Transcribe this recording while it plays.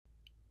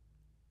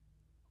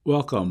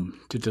Welcome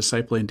to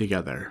Discipling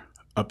Together,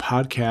 a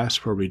podcast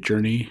where we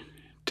journey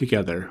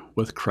together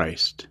with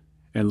Christ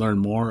and learn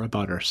more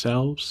about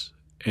ourselves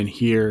and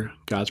hear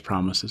God's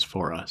promises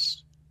for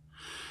us.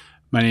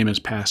 My name is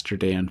Pastor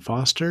Dan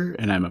Foster,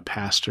 and I'm a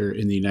pastor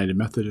in the United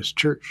Methodist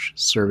Church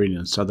serving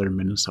in southern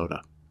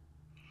Minnesota.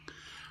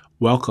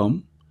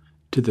 Welcome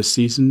to the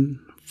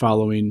season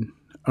following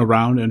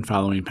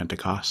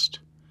Pentecost.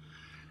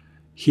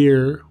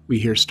 Here we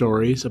hear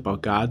stories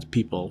about God's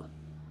people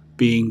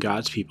being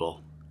God's people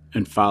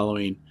and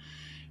following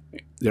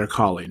their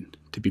calling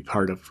to be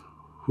part of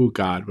who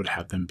God would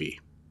have them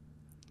be.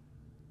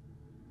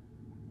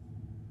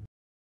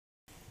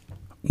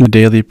 The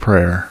daily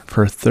prayer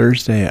for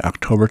Thursday,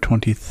 October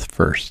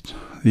 21st,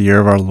 the year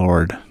of our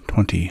Lord,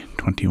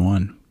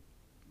 2021.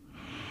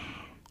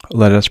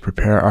 Let us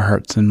prepare our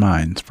hearts and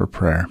minds for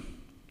prayer.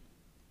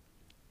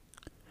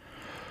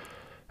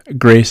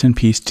 Grace and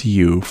peace to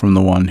you from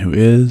the one who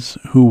is,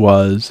 who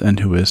was, and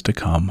who is to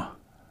come,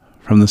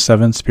 from the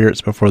seven spirits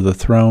before the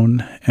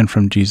throne, and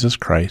from Jesus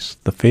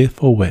Christ, the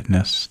faithful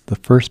witness, the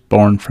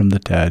firstborn from the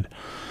dead,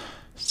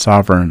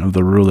 sovereign of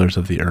the rulers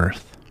of the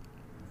earth.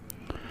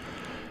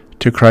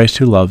 To Christ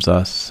who loves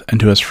us,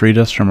 and who has freed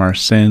us from our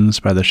sins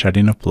by the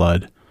shedding of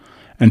blood,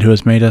 and who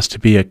has made us to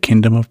be a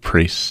kingdom of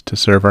priests to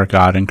serve our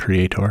God and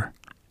Creator,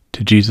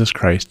 to Jesus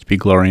Christ be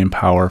glory and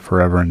power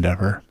forever and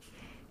ever.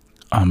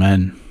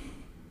 Amen.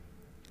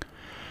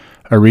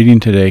 Our reading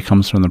today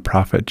comes from the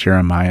prophet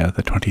Jeremiah,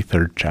 the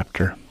 23rd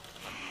chapter.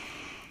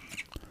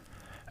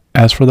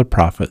 As for the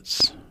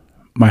prophets,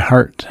 my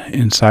heart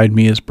inside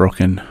me is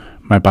broken,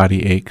 my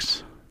body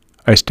aches.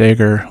 I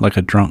stagger like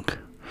a drunk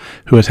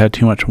who has had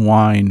too much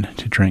wine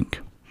to drink,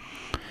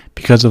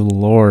 because of the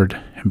Lord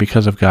and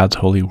because of God's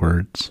holy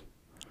words.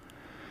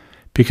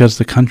 Because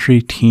the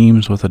country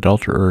teems with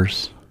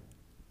adulterers,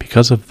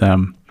 because of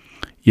them,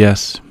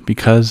 yes,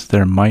 because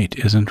their might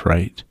isn't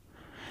right,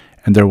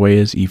 and their way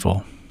is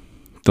evil.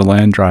 The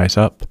land dries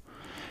up,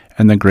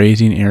 and the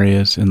grazing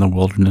areas in the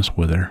wilderness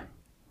wither.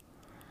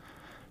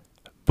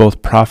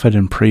 Both prophet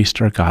and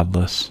priest are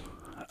godless.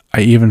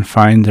 I even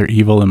find their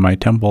evil in my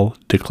temple,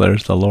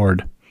 declares the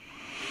Lord.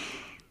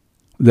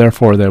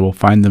 Therefore they will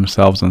find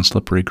themselves on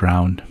slippery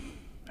ground,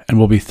 and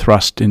will be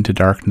thrust into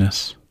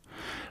darkness,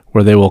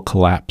 where they will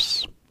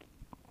collapse.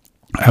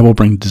 I will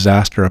bring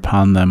disaster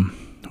upon them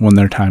when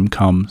their time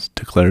comes,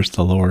 declares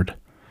the Lord.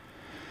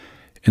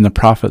 In the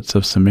prophets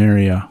of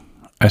Samaria,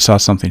 I saw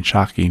something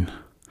shocking.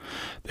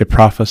 They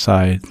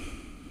prophesied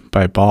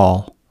by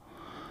Baal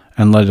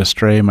and led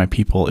astray my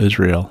people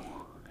Israel.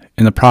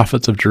 In the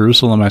prophets of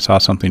Jerusalem I saw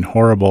something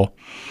horrible.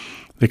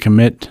 They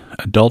commit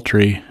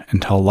adultery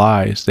and tell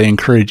lies. They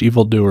encourage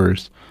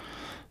evildoers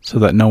so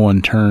that no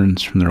one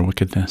turns from their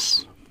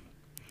wickedness.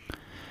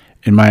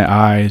 In my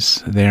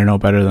eyes they are no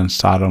better than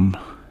Sodom.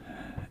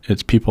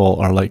 Its people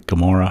are like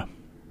Gomorrah.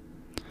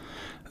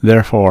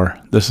 Therefore,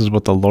 this is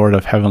what the Lord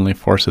of heavenly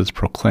forces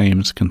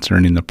proclaims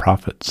concerning the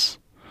prophets.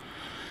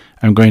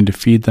 I'm going to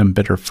feed them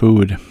bitter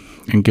food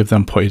and give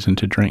them poison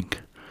to drink.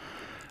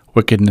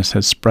 Wickedness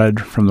has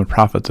spread from the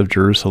prophets of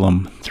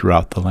Jerusalem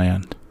throughout the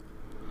land.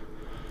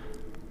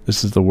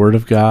 This is the word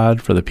of God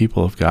for the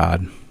people of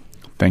God.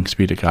 Thanks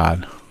be to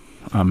God.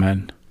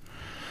 Amen.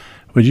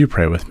 Would you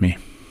pray with me?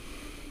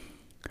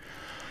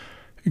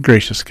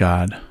 Gracious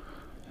God,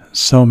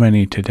 so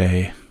many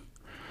today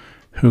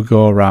who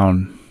go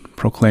around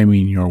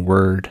proclaiming your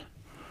word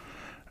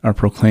are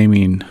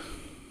proclaiming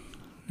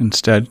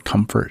instead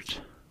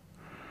comfort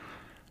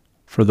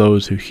for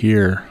those who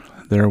hear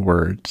their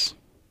words,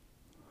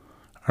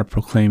 are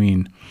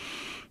proclaiming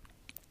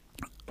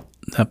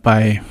that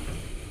by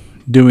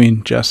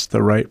doing just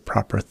the right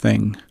proper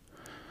thing,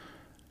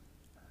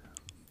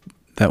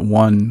 that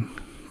one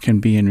can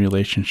be in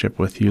relationship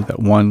with you, that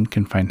one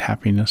can find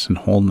happiness and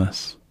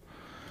wholeness.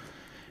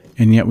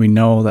 And yet we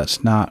know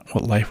that's not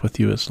what life with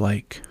you is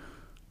like.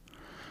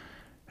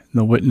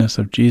 The witness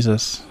of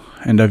Jesus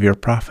and of your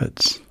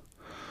prophets,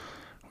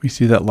 we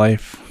see that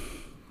life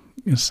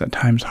is at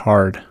times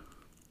hard.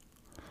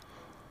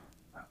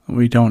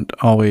 We don't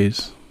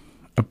always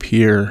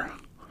appear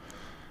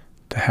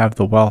to have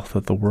the wealth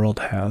that the world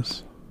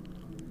has.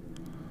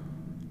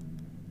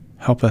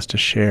 Help us to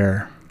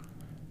share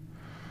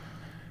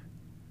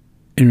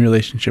in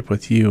relationship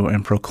with you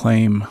and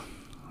proclaim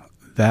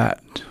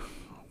that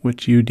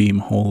which you deem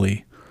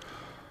holy,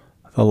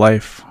 the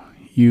life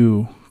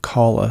you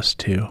call us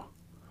to.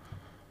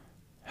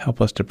 Help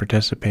us to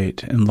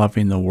participate in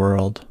loving the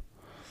world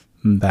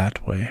in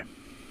that way.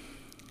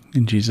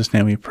 In Jesus'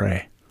 name we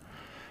pray.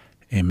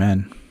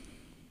 Amen.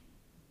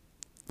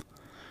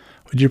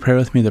 Would you pray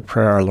with me the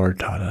prayer our Lord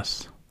taught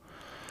us?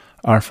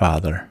 Our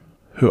Father,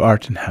 who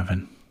art in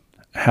heaven,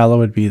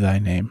 hallowed be thy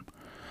name.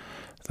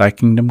 Thy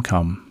kingdom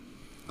come,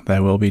 thy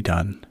will be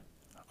done,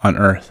 on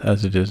earth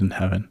as it is in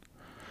heaven.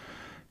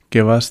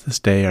 Give us this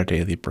day our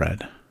daily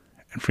bread,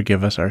 and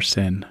forgive us our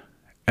sin,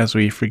 as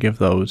we forgive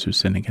those who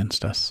sin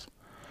against us.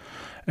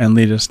 And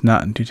lead us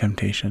not into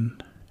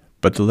temptation,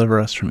 but deliver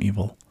us from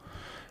evil.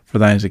 For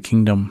thine is the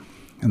kingdom,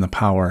 and the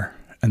power,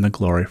 and the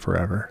glory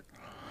forever.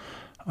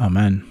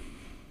 Amen.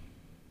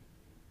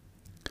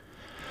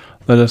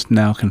 Let us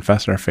now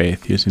confess our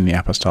faith using the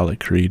Apostolic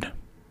Creed.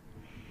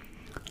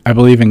 I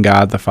believe in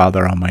God, the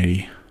Father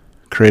Almighty,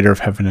 creator of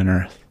heaven and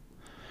earth.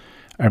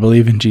 I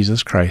believe in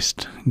Jesus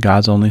Christ,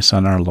 God's only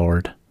Son, our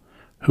Lord,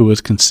 who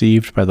was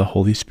conceived by the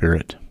Holy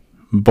Spirit,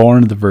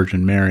 born of the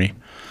Virgin Mary,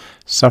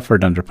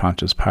 suffered under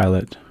Pontius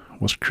Pilate,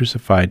 was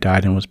crucified,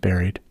 died, and was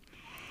buried.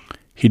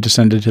 He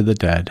descended to the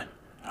dead.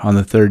 On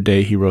the third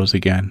day he rose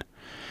again.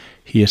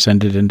 He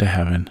ascended into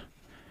heaven,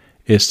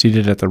 is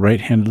seated at the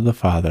right hand of the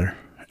Father,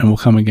 and will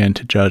come again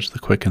to judge the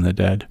quick and the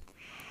dead.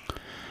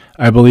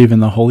 I believe in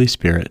the Holy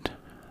Spirit,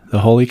 the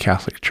Holy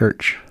Catholic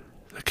Church,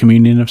 the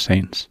communion of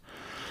saints,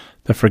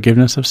 the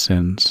forgiveness of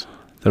sins,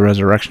 the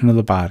resurrection of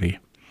the body,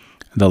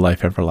 and the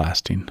life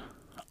everlasting.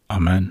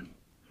 Amen.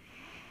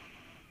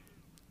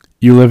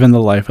 You live in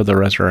the life of the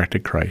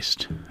resurrected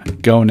Christ.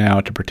 Go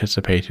now to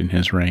participate in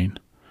his reign.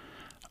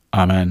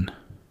 Amen.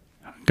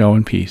 Go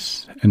in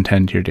peace and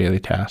tend to your daily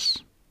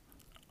tasks.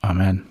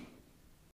 Amen.